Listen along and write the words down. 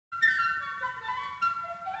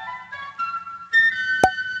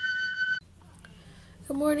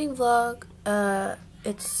Good morning vlog.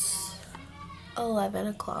 It's 11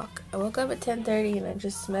 o'clock. I woke up at 10:30 and I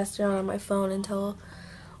just messed around on my phone until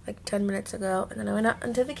like 10 minutes ago. And then I went out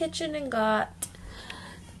into the kitchen and got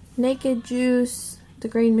Naked juice, the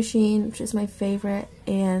green machine, which is my favorite,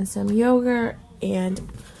 and some yogurt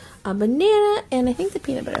and a banana, and I think the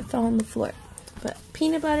peanut butter fell on the floor. But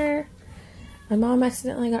peanut butter, my mom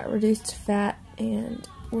accidentally got reduced to fat, and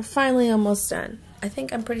we're finally almost done.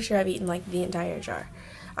 I'm pretty sure I've eaten like the entire jar.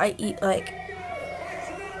 I eat like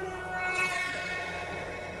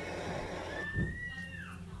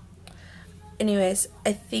anyways,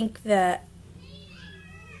 I think that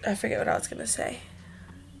I forget what I was gonna say.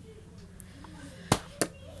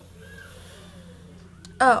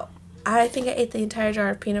 Oh, I think I ate the entire jar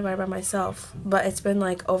of peanut butter by myself, but it's been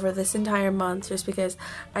like over this entire month just because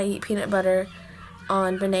I eat peanut butter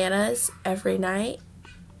on bananas every night.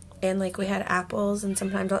 And like we had apples, and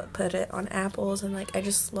sometimes I'll put it on apples, and like I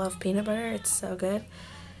just love peanut butter. It's so good.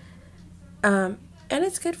 And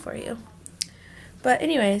it's good for you. But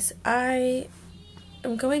anyways, I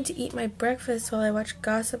am going to eat my breakfast while I watch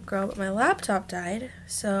Gossip Girl, but my laptop died,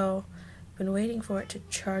 so I've been waiting for it to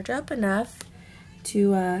charge up enough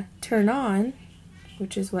to turn on,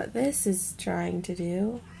 which is what this is trying to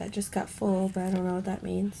do. That just got full, but I don't know what that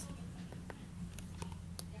means.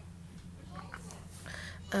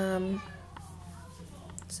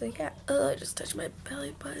 So yeah, I just touched my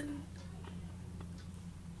belly button.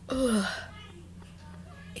 Ugh.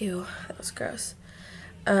 Ew, that was gross.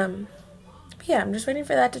 But yeah, I'm just waiting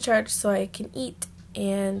for that to charge so I can eat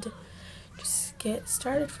and just get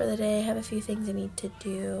started for the day. I have a few things I need to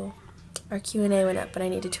do. Our Q&A went up, but I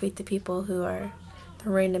need to tweet the people who are, the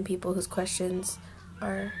random people whose questions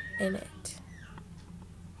are in it.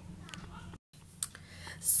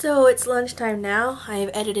 So it's lunchtime now. I've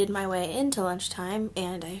edited my way into lunchtime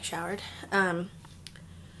and I showered.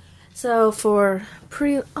 So for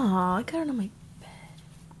I got it on my bed.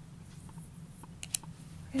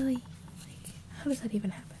 Really? Like, how does that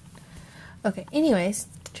even happen? Okay, anyways,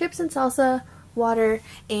 chips and salsa, water,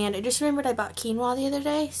 and I just remembered I bought quinoa the other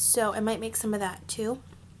day, so I might make some of that too.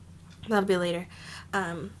 That'll be later.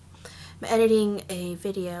 I'm editing a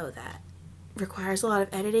video that requires a lot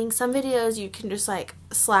of editing. Some videos you can just like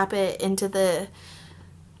slap it into the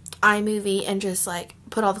iMovie and just like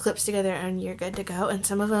put all the clips together and you're good to go, and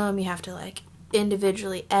some of them you have to like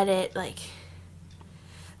individually edit, like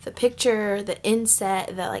the picture, the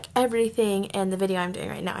inset, the like everything. And the video I'm doing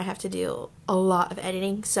right now, I have to do a lot of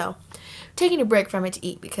editing, so I'm taking a break from it to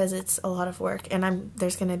eat because it's a lot of work, and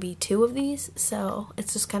there's gonna be 2 of these, so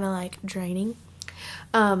it's just kind of like draining.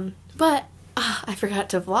 But I forgot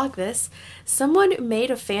to vlog this. Someone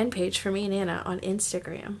made a fan page for me and Anna on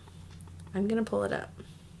Instagram. I'm gonna pull it up.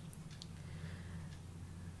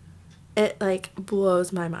 It like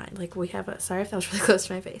blows my mind. Like we have sorry if that was really close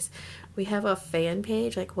to my face. We have a fan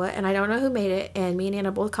page, like what? And I don't know who made it, and me and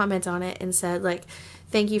Anna both commented on it and said like,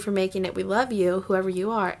 thank you for making it, we love you, whoever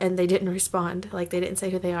you are, and they didn't respond. Like they didn't say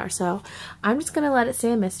who they are, so I'm just gonna let it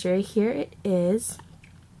stay a mystery. Here it is.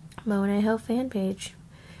 MoAndAho fan page.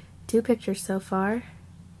 2 pictures so far,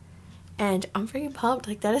 and I'm freaking pumped.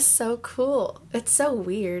 Like that is so cool. It's so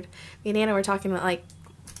weird. Me and Anna were talking about, like,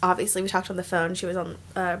 obviously we talked on the phone. She was on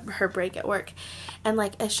her break at work, and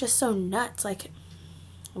like it's just so nuts. Like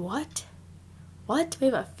what we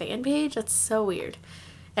have a fan page? That's so weird.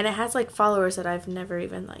 And it has like followers that I've never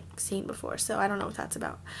even like seen before, so I don't know what that's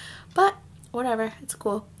about, but whatever, it's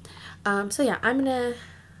cool. So yeah, I'm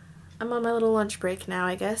on my little lunch break now,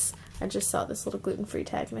 I guess. I just saw this little gluten-free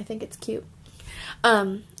tag and I think it's cute.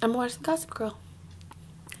 I'm watching Gossip Girl.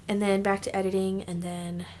 And then back to editing, and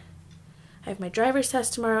then I have my driver's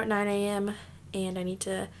test tomorrow at 9 a.m. and I need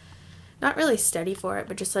to not really study for it,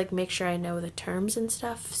 but just like make sure I know the terms and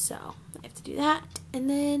stuff. So I have to do that, and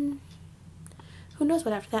then who knows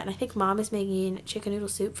what after that. And I think Mom is making chicken noodle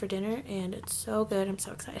soup for dinner, and it's so good. I'm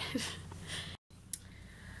so excited.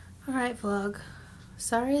 Alright, vlog.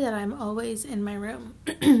 Sorry that I'm always in my room,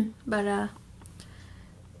 but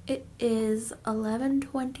it is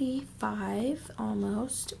 11:25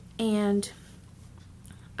 almost, and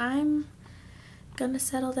I'm gonna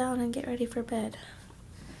settle down and get ready for bed.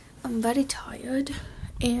 I'm very tired,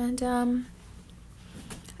 and I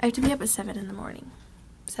have to be up at 7 in the morning,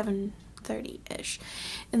 7:30-ish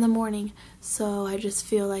in the morning, so I just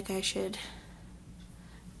feel like I should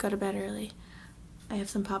go to bed early. I have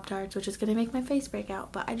some Pop-Tarts, which is going to make my face break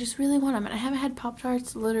out, but I just really want them. And I haven't had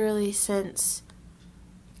Pop-Tarts literally since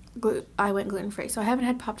I went gluten-free. So I haven't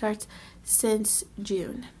had Pop-Tarts since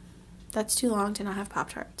June. That's too long to not have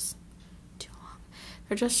Pop-Tarts. Too long.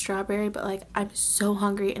 or just strawberry, but like I'm so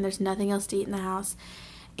hungry and there's nothing else to eat in the house,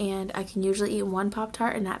 and I can usually eat one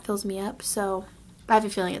Pop-Tart and that fills me up. So I have a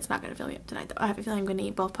feeling it's not going to fill me up tonight though. I have a feeling I'm going to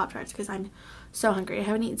eat both Pop-Tarts because I'm so hungry. I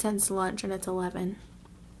haven't eaten since lunch and it's 11,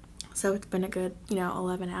 so it's been a good, you know,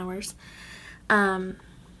 11 hours.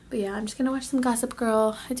 But yeah, I'm just going to watch some Gossip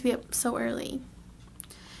Girl. I had to be up so early,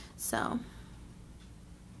 so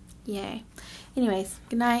yay. Anyways,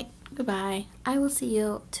 good night, goodbye. I will see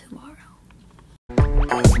you tomorrow.